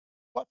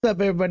What's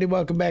up, everybody?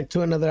 Welcome back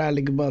to another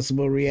highly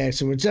combustible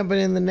reaction. We're jumping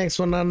in the next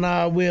one on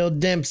our Will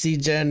Dempsey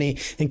journey.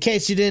 In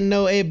case you didn't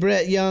know, a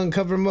Brett Young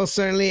cover, most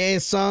certainly a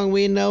song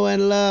we know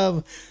and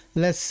love.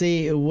 Let's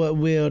see what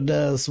Will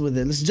does with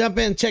it. Let's jump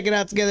in, check it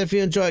out together. If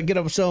you enjoy it, get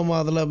over, show them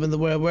all the love in the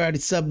world. We're already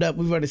subbed up.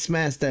 We've already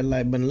smashed that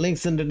like button.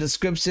 Links in the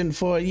description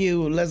for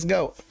you. Let's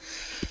go.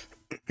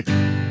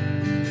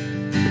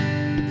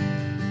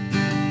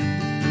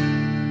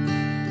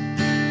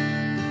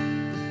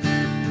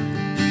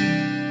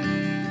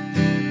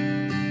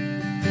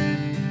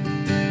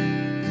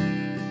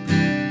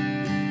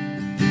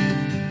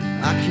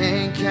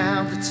 Can't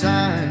count the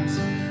times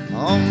I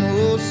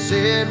almost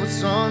said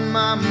what's on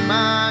my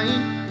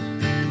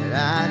mind, but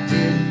I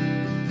didn't.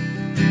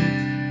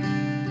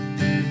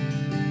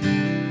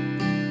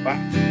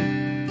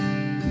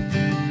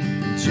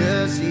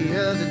 Just the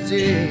other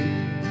day,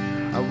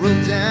 I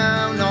wrote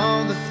down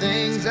all the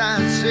things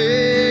I'd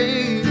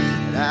say,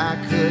 but I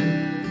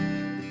couldn't.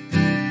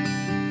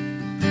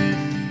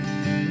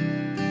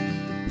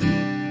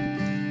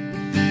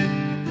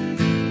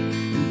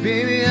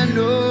 Baby, I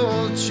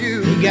know that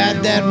you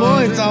got that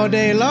voice all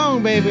day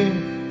long, baby.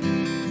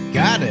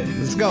 Got it.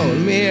 Let's go. Let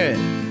me hear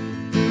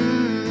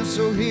it.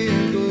 So here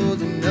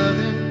goes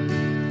another.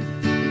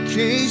 In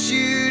case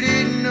you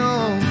didn't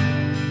know,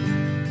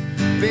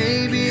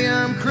 baby,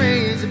 I'm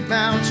crazy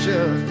about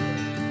you.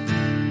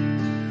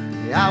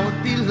 I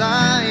would be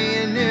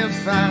lying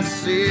if I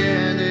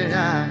said that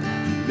I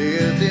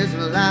live this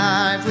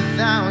life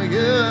without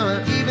you,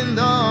 even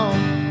though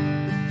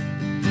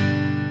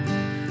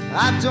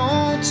I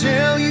don't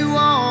tell you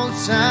all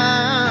the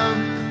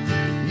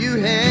time. You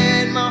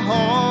had my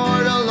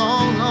heart a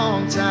long,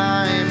 long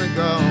time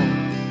ago.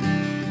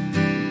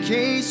 In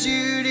case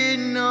you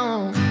didn't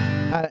know,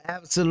 I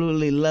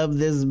absolutely love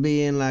this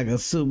being like a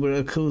super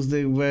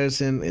acoustic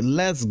version.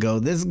 Let's go.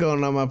 This is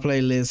going on my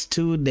playlist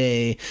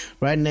today,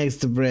 right next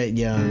to Brett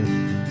Young.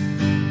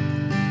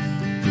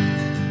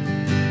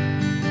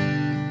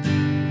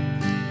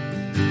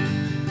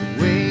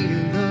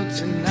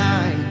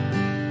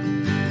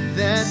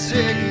 That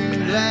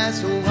second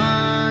glass of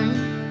wine,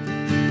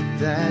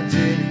 that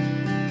day.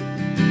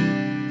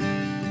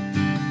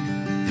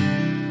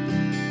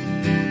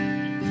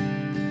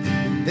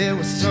 There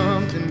was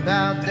something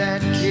about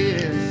that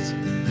kiss,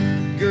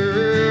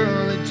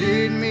 girl, it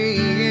did me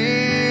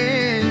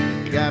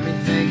in. Got me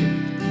thinking,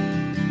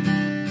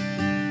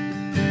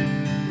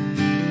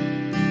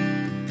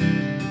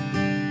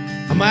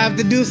 I'm gonna have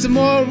to do some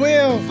more,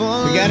 Will. We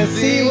gotta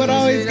see what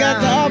all he's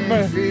got to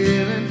offer.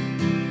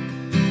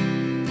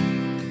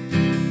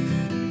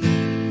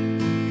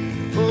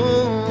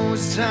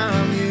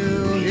 Time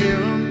you hear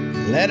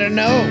them. Let her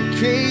know. In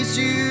case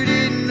you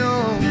didn't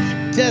know,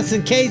 just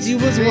in case you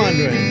was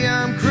wondering. Baby,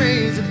 I'm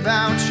crazy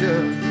about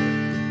you.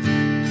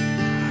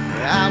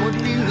 I would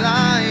be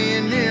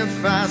lying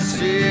if I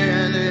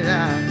said that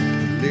I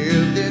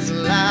live this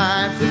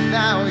life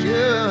without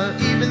you,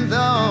 even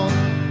though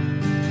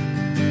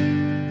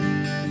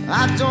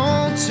I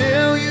don't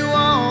tell you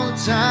all the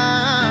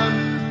time.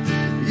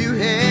 You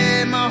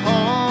had my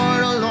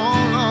heart a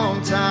long,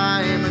 long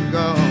time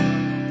ago.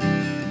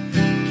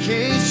 In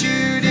case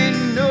you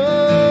didn't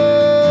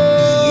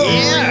know,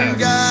 yes, you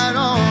got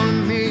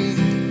on me.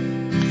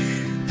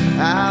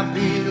 I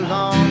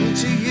belong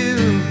to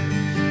you.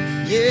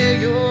 Yeah,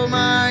 you're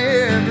my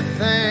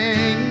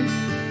everything.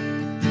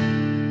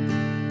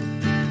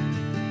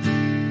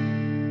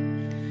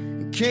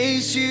 In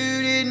case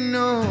you didn't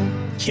know,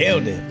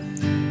 killed it.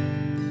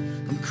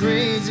 I'm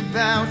crazy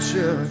about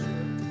you.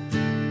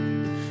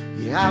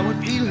 Yeah, I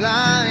would be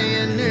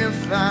lying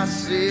if I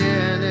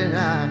said that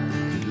I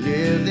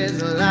live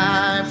this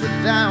life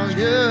without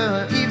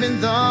you, even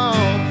though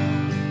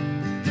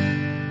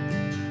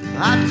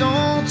I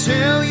don't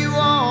tell you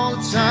all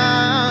the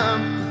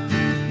time.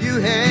 You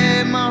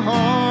had my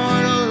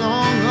heart a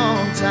long,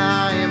 long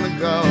time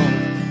ago.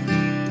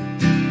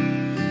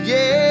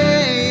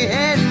 Yeah, you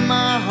had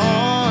my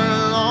heart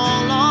a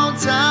long, long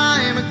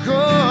time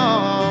ago.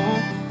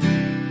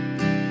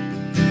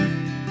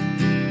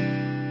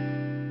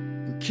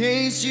 In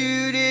case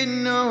you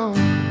didn't know,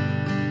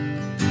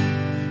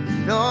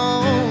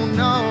 no,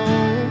 no,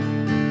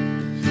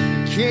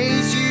 in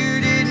case you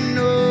didn't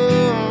know.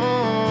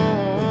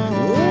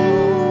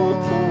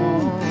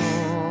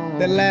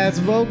 The last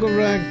vocal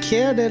run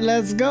killed it.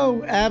 Let's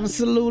go.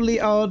 Absolutely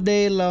all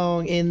day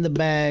long in the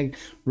bag.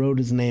 Wrote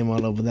his name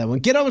all over that one.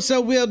 Get over,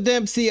 show Will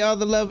Dempsey all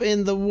the love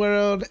in the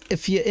world.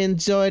 If you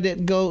enjoyed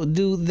it, go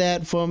do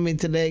that for me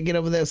today. Get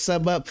over there,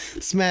 sub up,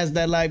 smash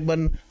that like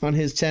button on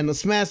his channel.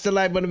 Smash the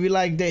like button if you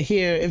liked it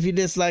here. If you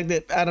disliked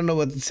it, I don't know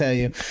what to tell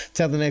you.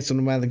 Tell the next one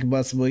about the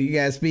combustible. You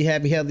guys be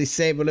happy, healthy,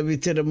 safe. I love you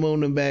to the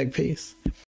moon and back. Peace.